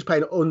 right. So he's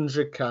paying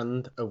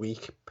 $100,000 a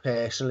week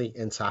personally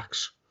in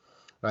tax,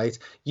 right?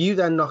 You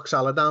then knock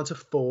Salah down to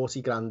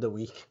 $40,000 a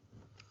week.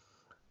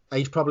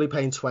 He's probably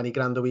paying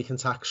 $20,000 a week in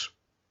tax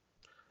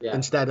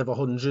instead of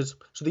 100.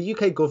 So the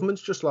UK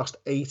government's just lost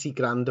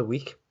 $80,000 a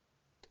week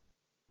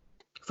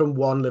from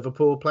one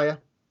Liverpool player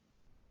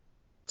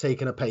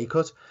taking a pay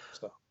cut.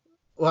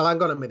 Well,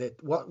 hang on a minute.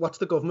 What's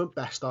the government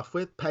best off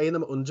with? Paying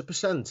them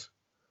 100%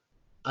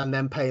 and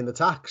then paying the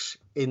tax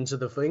into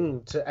the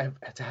thing to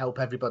help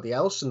everybody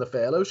else in the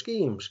furlough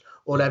schemes,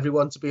 or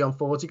everyone to be on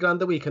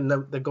 $40,000 a week and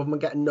the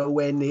government getting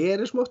nowhere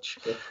near as much.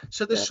 Yeah.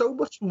 So there's so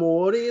much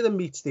more here than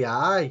meets the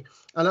eye.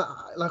 And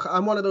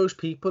I'm one of those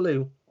people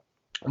who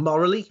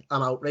morally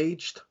I'm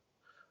outraged.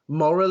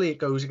 Morally, it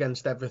goes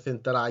against everything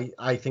that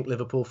I think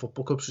Liverpool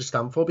Football Club should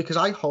stand for, because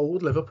I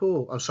hold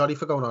Liverpool. I'm sorry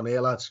for going on here,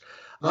 lads.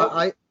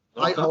 No.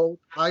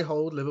 I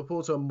hold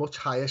Liverpool to a much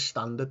higher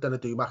standard than I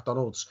do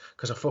McDonald's,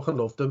 because I fucking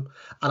love them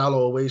and I'll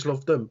always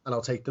love them and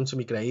I'll take them to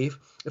my grave.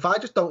 If I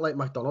just don't like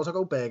McDonald's, I'll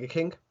go Burger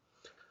King.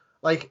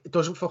 Like, it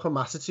doesn't fucking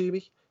matter to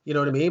me. You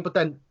know what I mean? But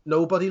then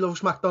nobody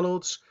loves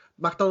McDonald's.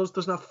 McDonald's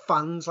doesn't have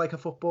fans like a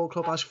football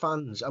club has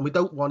fans, and we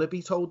don't want to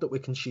be told that we're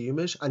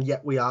consumers, and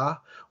yet we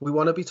are. We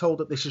want to be told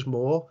that this is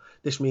more,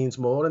 this means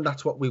more, and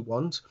that's what we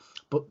want.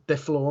 But they're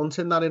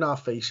flaunting that in our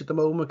face at the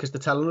moment because they're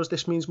telling us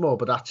this means more,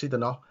 but actually they're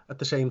not at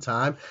the same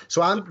time.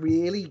 So I'm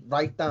really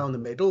right down the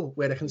middle,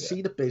 where I can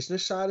see the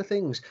business side of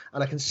things,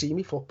 and I can see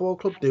my football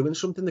club doing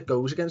something that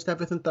goes against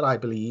everything that I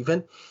believe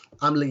in.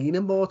 I'm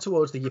leaning more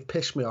towards you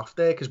piss me off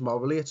there because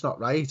morally it's not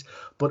right,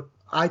 but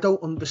I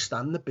don't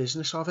understand the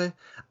business of it,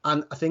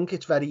 and I think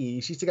it's very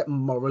easy to get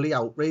morally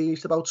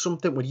outraged about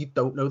something when you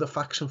don't know the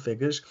facts and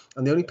figures,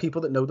 and the only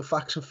people that know the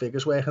facts and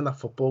figures work in that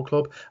football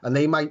club, and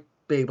they might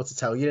be able to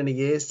tell you in a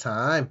year's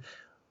time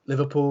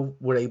Liverpool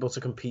were able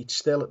to compete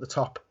still at the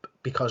top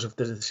because of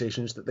the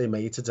decisions that they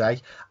made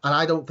today. And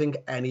I don't think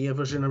any of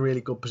us are in a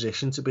really good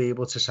position to be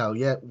able to tell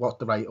you what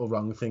the right or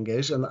wrong thing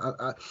is. And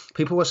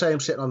people were saying I'm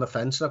sitting on the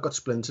fence and I've got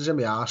splinters in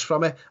my arse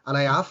from it, and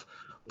I have.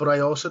 But I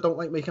also don't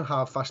like making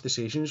hard-fast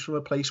decisions from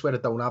a place where I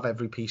don't have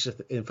every piece of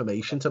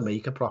information to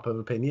make a proper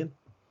opinion.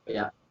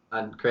 Yeah,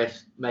 and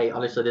Chris, mate,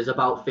 honestly, there's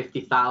about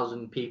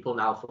 50,000 people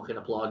now fucking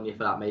applauding you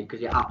for that, mate,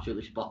 because you're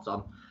absolutely spot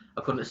on.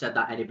 I couldn't have said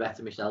that any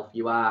better myself.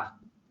 You are,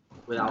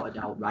 without a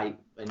doubt, right,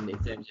 and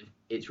in terms of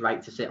it's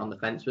right to sit on the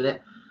fence with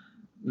it.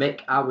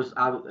 Mick, I was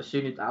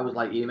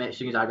like you, mate. As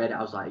soon as I read it,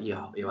 I was like, you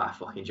are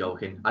fucking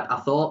joking. I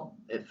thought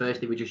at first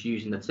they were just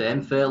using the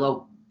term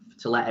furlough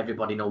to let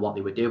everybody know what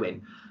they were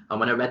doing. And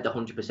when I read the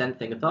 100%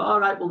 thing, I thought, all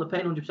right, well, they're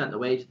paying 100% of the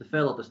wages, the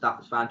furlough the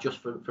staff is fine, just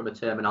from a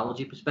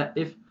terminology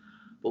perspective.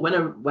 But when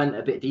I went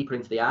a bit deeper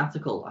into the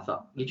article, I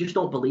thought, you just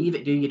don't believe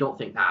it, do you? You don't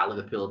think,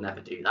 Liverpool would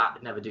never do that.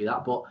 They'd never do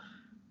that. But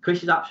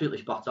Chris is absolutely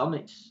spot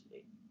on.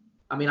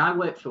 I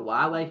work for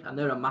Huawei, and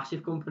they're a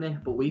massive company,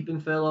 but we've been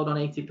furloughed on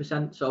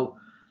 80%. So,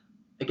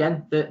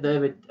 again,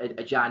 they're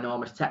a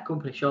ginormous tech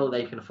company.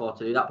 Surely they can afford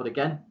to do that. But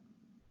again,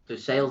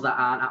 there's sales that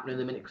aren't happening in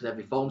the minute because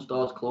every phone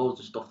store's closed.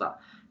 There's stuff that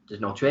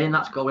there's no training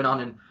that's going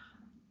on, and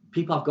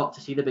people have got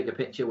to see the bigger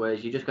picture,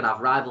 whereas you're just going to have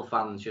rival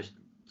fans just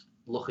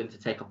looking to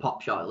take a pop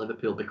shot at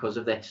Liverpool because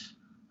of this.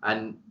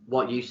 And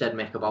what you said,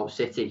 Mick, about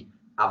City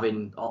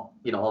having all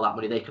that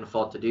money, they can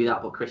afford to do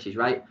that. But Chris is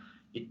right.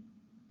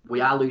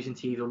 We are losing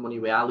TV money.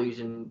 We are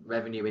losing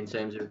revenue in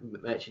terms of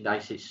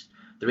merchandise.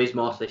 There is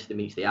more to this than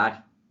meets the eye.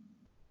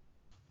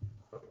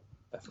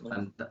 Definitely.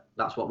 And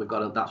that's what we've got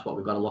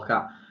to look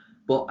at.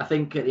 But I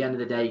think at the end of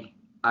the day,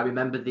 I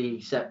remember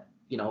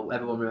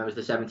everyone remembers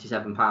the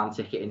 £77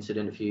 ticket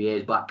incident a few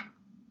years back,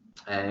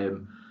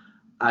 and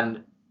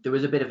there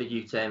was a bit of a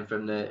U-turn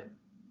from the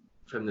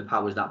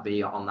powers that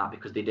be on that,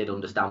 because they did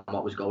understand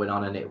what was going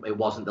on, and it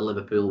wasn't the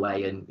Liverpool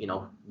way, and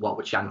what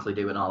would Shankly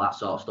do and all that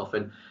sort of stuff.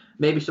 And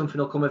maybe something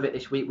will come of it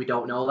this week. We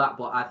don't know that,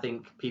 but I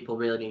think people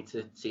really need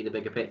to see the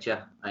bigger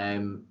picture.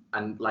 And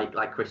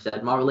like Chris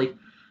said, morally,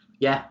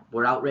 yeah,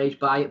 we're outraged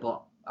by it,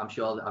 but I'm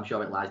sure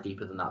it lies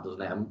deeper than that,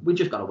 doesn't it? And we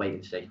just got to wait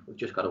and see.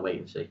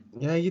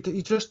 Yeah, you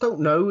just don't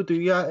know, do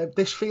you?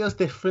 This feels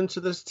different to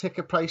this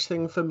ticket price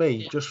thing for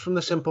me, just from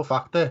the simple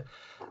fact that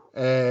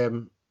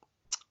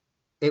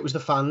it was the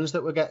fans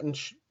that were getting,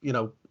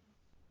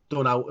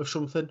 done out of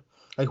something.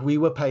 Like, we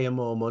were paying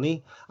more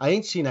money. I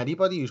ain't seen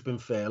anybody who's been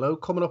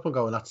furloughed coming up and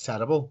going, that's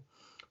terrible,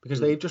 because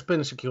they've just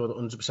been secured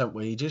 100%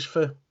 wages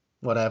for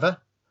whatever.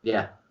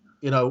 Yeah.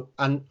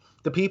 And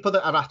the people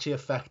that are actually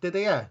affected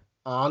here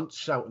aren't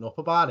shouting up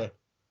about it.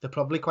 They're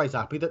probably quite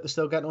happy that they're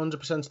still getting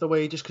 100% of the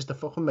wages, because they're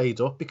fucking made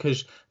up,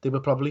 because they were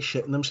probably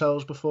shitting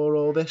themselves before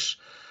all this.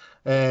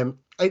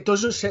 It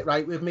doesn't sit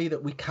right with me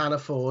that we can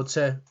afford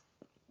to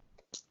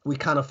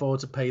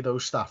pay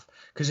those staff,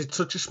 because it's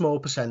such a small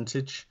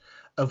percentage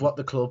of what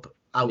the club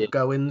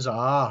outgoings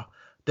are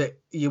that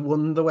you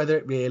wonder whether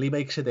it really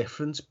makes a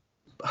difference.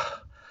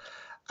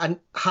 And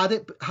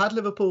had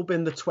Liverpool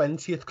been the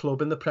 20th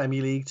club in the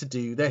Premier League to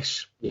do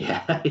this,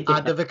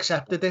 I'd have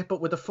accepted it.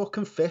 But we're the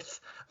fucking 5th,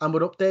 and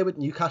we're up there with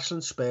Newcastle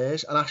and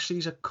Spurs, and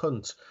Ashley's a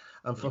cunt,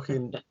 and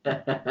fucking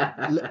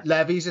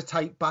Levy's a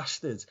tight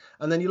bastard.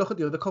 And then you look at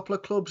the other couple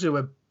of clubs who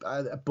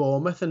are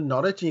Bournemouth and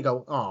Norwich, and you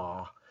go,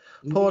 oh,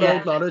 poor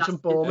old Norwich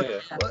and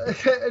Bournemouth.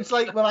 It's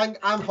like, well,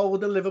 I'm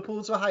holding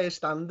Liverpool to a higher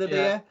standard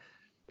here.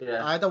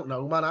 Yeah. I don't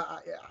know, man.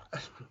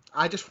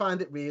 I just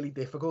find it really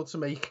difficult to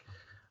make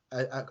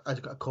a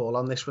call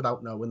on this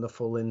without knowing the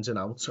full ins and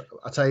outs.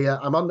 I tell you,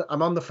 I'm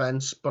on the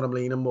fence, but I'm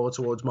leaning more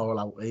towards moral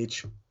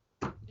outrage.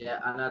 Yeah,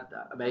 and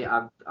me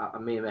and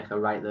Mick are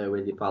right there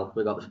with you, pal.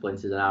 We got the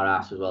splinters in our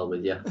ass as well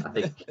with you. I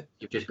think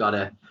you've just got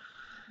to.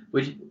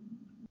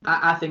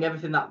 I think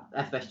everything that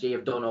FSG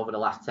have done over the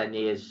last 10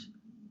 years,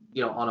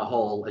 you know, on a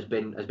whole, has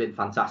been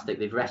fantastic.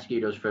 They've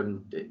rescued us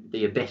from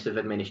the abyss of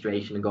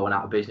administration and going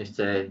out of business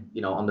to,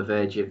 you know, on the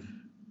verge of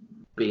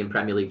being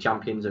Premier League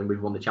champions, and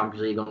we've won the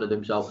Champions League under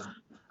them. So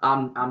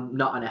I'm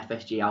not an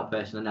FSG out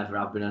person. I never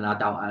have been, and I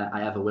doubt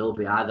I ever will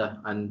be either.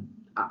 And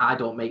I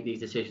don't make these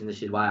decisions.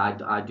 This is why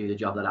I do the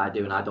job that I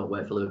do, and I don't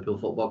work for Liverpool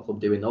Football Club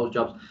doing those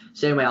jobs.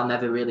 Same way I'll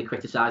never really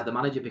criticise the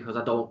manager, because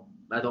I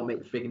don't make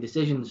the freaking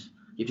decisions.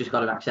 You've just got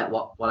to accept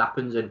what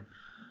happens, and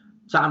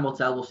time will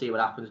tell. We'll see what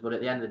happens. But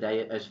at the end of the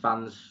day, as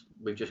fans,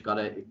 we've just got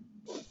to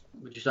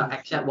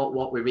accept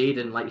what we read.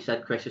 And like you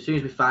said, Chris, as soon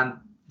as we find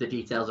the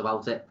details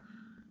about it,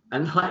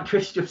 and like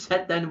Chris just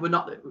said, then we're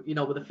not, you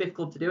know, we're the 5th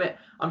club to do it.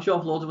 I'm sure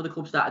if loads of other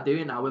clubs started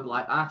doing it now, we'd be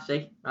like,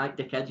 see, right,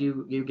 dickhead,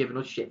 you giving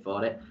us shit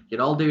for it.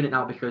 You're all doing it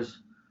now because,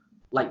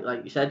 like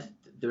you said,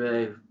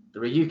 they're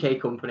a UK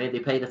company.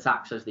 They pay the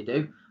tax as they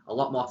do, a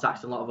lot more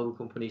tax than a lot of other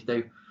companies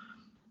do.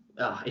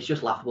 It's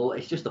just laughable.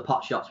 It's just the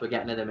pot shots we're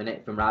getting at the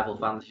minute from rival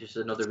fans. It's just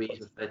another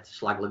reason to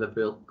slag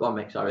Liverpool. Go on,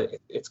 Mick, sorry.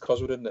 It's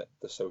because we're in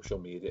the social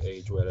media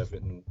age where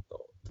everything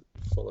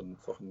full of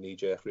fucking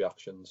knee-jerk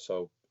reactions.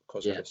 So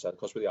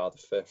because we are the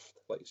 5th,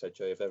 like you said,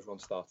 Jay, if everyone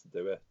starts to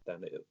do it,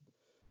 then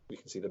we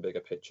can see the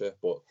bigger picture.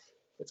 But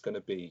it's going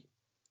to be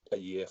a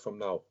year from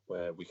now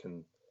where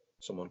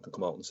someone can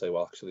come out and say,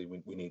 well, actually,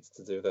 we need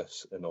to do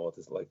this in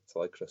order to,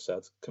 like Chris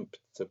said,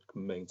 to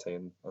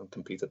maintain and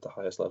compete at the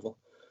highest level.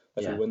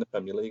 If we win the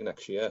Premier League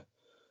next year,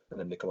 and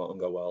then they come out and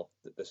go, well,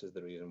 this is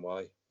the reason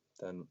why,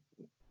 then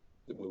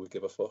we would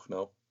give a fuck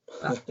now.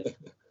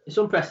 It's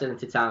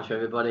unprecedented times for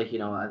everybody. You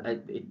know,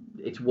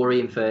 it's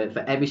worrying for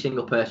every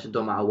single person,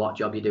 no matter what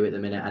job you do at the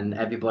minute, and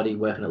everybody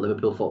working at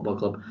Liverpool Football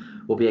Club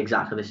will be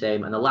exactly the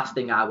same. And the last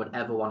thing I would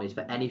ever want is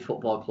for any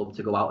football club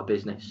to go out of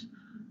business.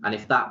 And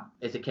if that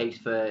is the case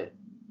for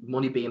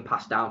money being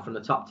passed down from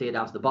the top tier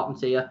down to the bottom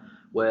tier,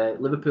 where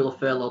Liverpool have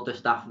furloughed their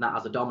staff and that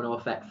has a domino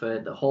effect for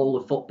the whole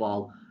of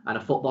football, and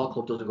a football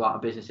club doesn't go out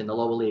of business in the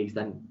lower leagues,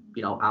 then,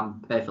 you know, I'm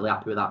perfectly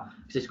happy with that,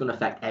 because it's going to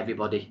affect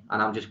everybody.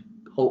 And I'm just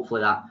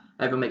hopefully that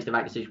everyone makes the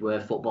right decision where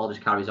football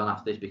just carries on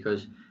after this,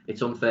 because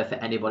it's unfair for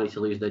anybody to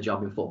lose their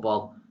job in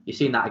football. You've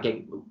seen that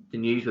again, the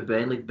news with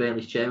Burnley.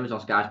 Burnley's chairman was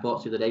on Sky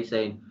Sports the other day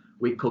saying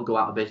we could go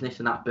out of business,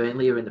 and that's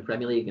Burnley who are in the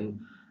Premier League, and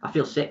I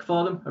feel sick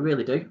for them. I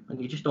really do.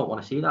 And you just don't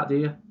want to see that, do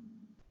you?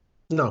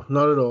 No,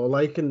 not at all.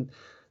 I think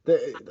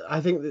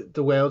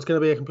the world's going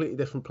to be a completely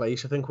different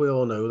place. I think we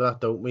all know that,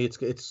 don't we?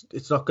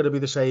 It's not going to be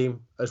the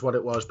same as what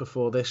it was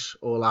before this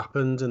all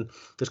happened, and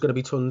there's going to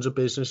be tons of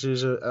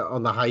businesses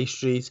on the high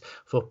street,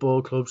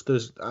 football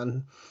clubs.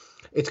 And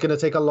it's going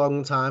to take a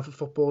long time for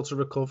football to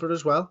recover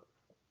as well.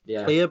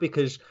 Yeah. Here,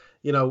 because,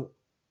 you know,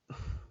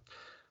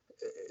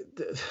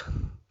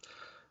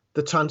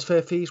 the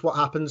transfer fees, what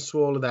happens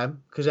to all of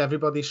them? Because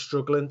everybody's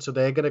struggling, so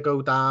they're going to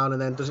go down.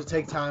 And then does it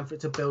take time for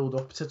it to build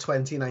up to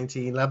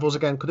 2019 levels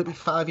again? Could it be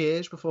 5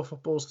 years before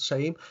football's the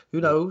same?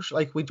 Who knows?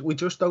 Like, we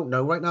just don't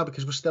know right now,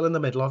 because we're still in the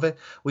middle of it.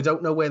 We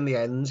don't know when the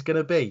end's going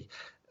to be.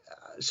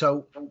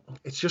 So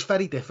it's just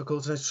very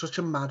difficult, and it's such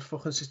a mad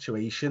fucking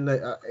situation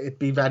that it'd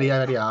be very,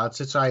 very hard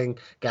to try and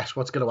guess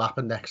what's going to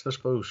happen next, I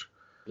suppose.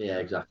 Yeah,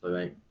 exactly,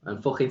 right.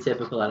 And fucking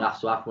typical, that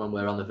has to happen when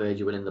we're on the verge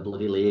of winning the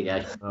bloody league,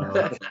 eh?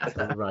 Oh,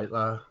 right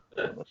there.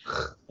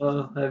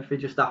 Oh, everything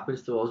just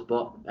happens to us,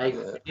 but hey,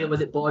 deal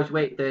with it, boys.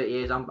 Wait 30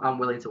 years. I'm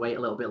willing to wait a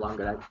little bit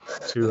longer now.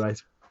 Too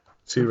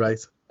right.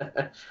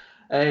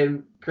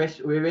 Chris,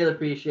 we really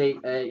appreciate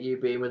you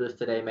being with us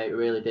today, mate. We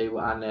really do,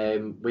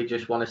 and we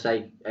just want to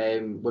say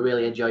we're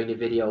really enjoying your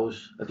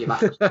videos of your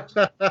matches.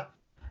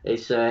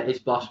 It's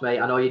boss, mate.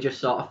 I know you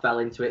just sort of fell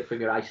into it from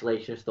your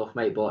isolation stuff,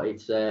 mate, but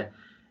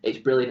it's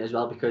brilliant as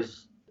well,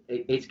 because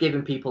it's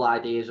giving people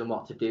ideas on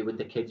what to do with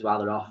the kids while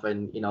they're off,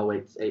 and, you know,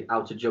 it's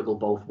how to juggle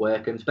both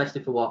work, and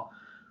especially for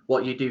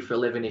what you do for a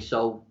living is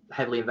so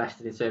heavily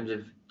invested in terms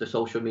of the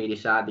social media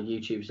side, the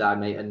YouTube side,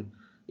 mate. And,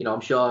 you know, I'm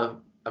sure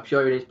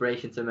you're an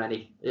inspiration to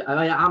many. I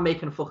mean, I'm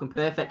making a fucking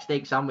perfect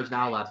steak sandwich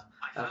now, lad.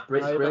 That's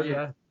brilliant.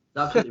 Yeah.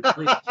 That's absolutely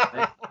brilliant.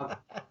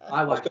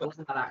 My wife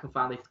doesn't, and I can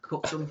finally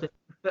cook something.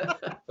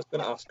 I was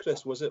going to ask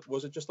Chris, was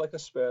it just like a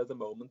spur of the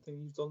moment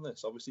thing? You've done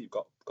this. Obviously, you've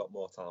got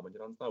more time on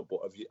your hands now.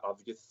 But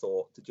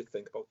did you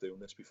think about doing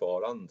this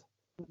beforehand?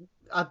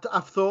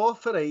 I've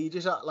thought for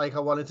ages that like I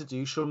wanted to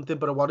do something,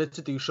 but I wanted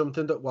to do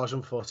something that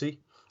wasn't footy.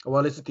 I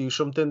wanted to do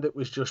something that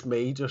was just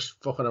me,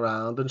 just fucking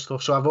around and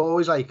stuff. So I've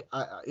always I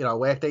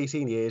worked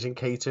 18 years in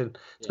catering.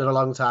 It's been a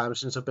long time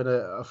since I've been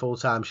a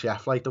full-time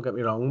chef. Like, don't get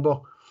me wrong,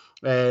 but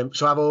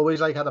so I've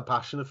always like had a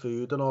passion of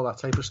food and all that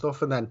type of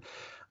stuff. And then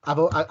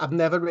I've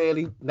never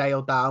really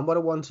nailed down what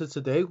I wanted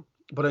to do,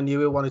 but I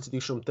knew I wanted to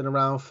do something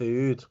around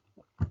food.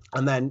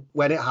 And then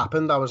when it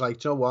happened, I was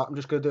like, you know what? I'm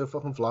just going to do a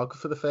fucking vlog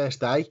for the first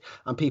day.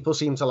 And people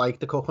seem to like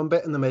the cooking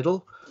bit in the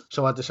middle.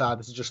 So I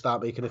decided to just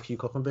start making a few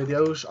cooking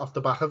videos off the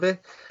back of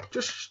it.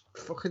 Just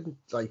fucking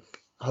like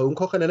home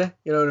cooking, innit?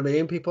 You know what I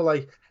mean? People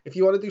like, if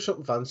you want to do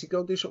something fancy,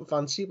 go do something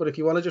fancy. But if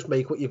you want to just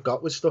make what you've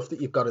got with stuff that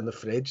you've got in the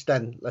fridge,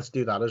 then let's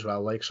do that as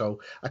well. Like,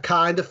 so I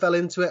kind of fell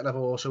into it, and I've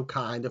also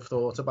kind of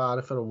thought about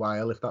it for a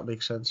while, if that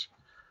makes sense.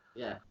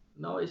 Yeah.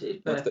 No, it's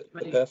perfect.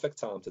 It's the perfect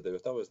time to do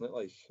it, though, isn't it?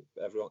 Like,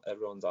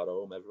 everyone's at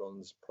home,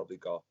 everyone's probably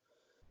got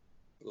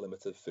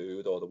limited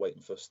food, or they're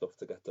waiting for stuff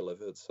to get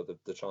delivered, so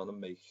they're trying to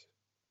make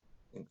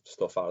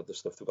stuff out of the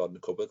stuff they've got in the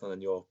cupboard, and then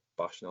you're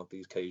bashing out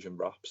these Cajun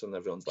wraps, and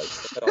everyone's like,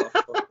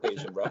 "Look at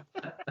Cajun wrap."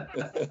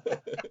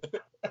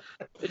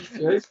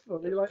 It's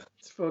funny, like,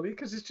 it's funny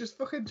because it's just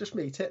fucking just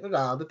me sitting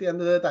around. At the end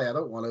of the day, I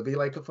don't want to be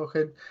like a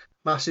fucking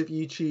massive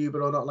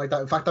YouTuber or not like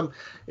that. In fact,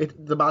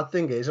 the bad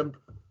thing is,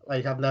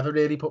 I've never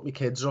really put my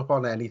kids up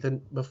on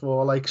anything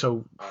before, like,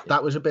 so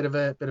that was a bit of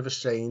a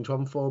strange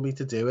one for me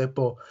to do it.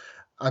 But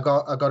I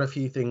got a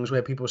few things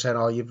where people saying,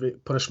 "Oh,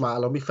 you've put a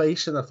smile on my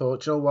face," and I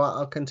thought, you know what,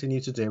 I'll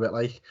continue to do it.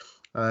 Like,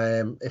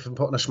 if I'm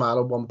putting a smile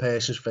on one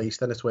person's face,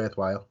 then it's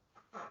worthwhile.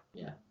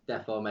 Yeah,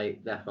 defo,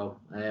 mate, defo.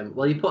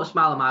 Well, you put a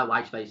smile on my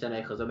wife's face,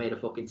 innit? Because I made a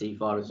fucking tea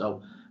for her,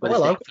 so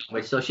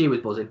so she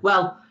was buzzing.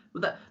 Well,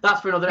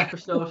 that's for another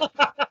episode.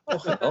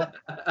 Fucking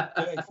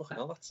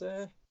hell, that's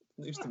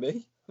news to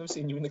me. Never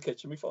seen you in the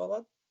kitchen before,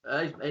 lad.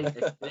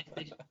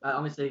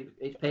 Honestly,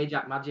 it's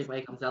Pajak magic,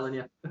 mate, I'm telling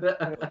you.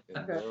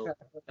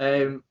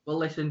 Well,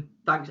 listen,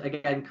 thanks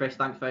again, Chris.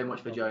 Thanks very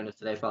much for joining us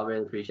today, pal. I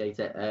really appreciate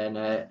it. And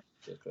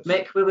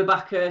Mick, we'll be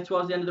back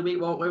towards the end of the week,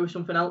 won't we, with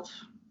something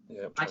else?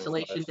 Yeah.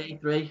 Isolation day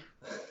 3.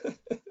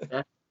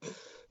 Yeah.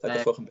 Like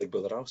the fucking Big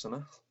Brother house, isn't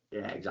it?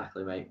 Yeah,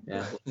 exactly, mate.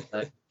 Yeah.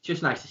 It's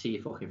just nice to see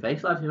your fucking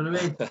face, lad. You know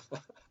what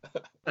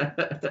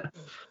I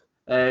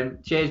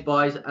mean? Cheers,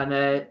 boys,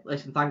 and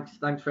listen,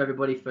 thanks for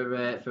everybody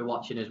for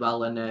watching as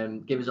well,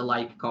 and give us a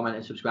like, comment,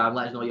 and subscribe.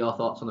 Let us know your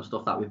thoughts on the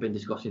stuff that we've been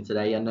discussing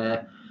today, and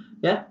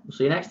yeah, we'll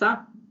see you next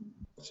time.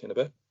 See you in a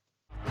bit.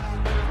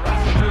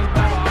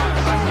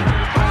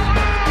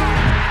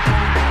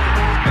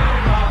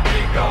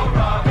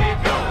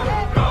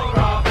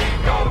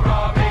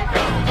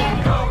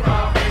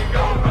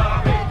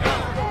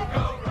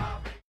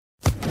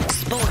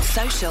 Sports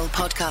Social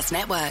Podcast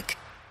Network.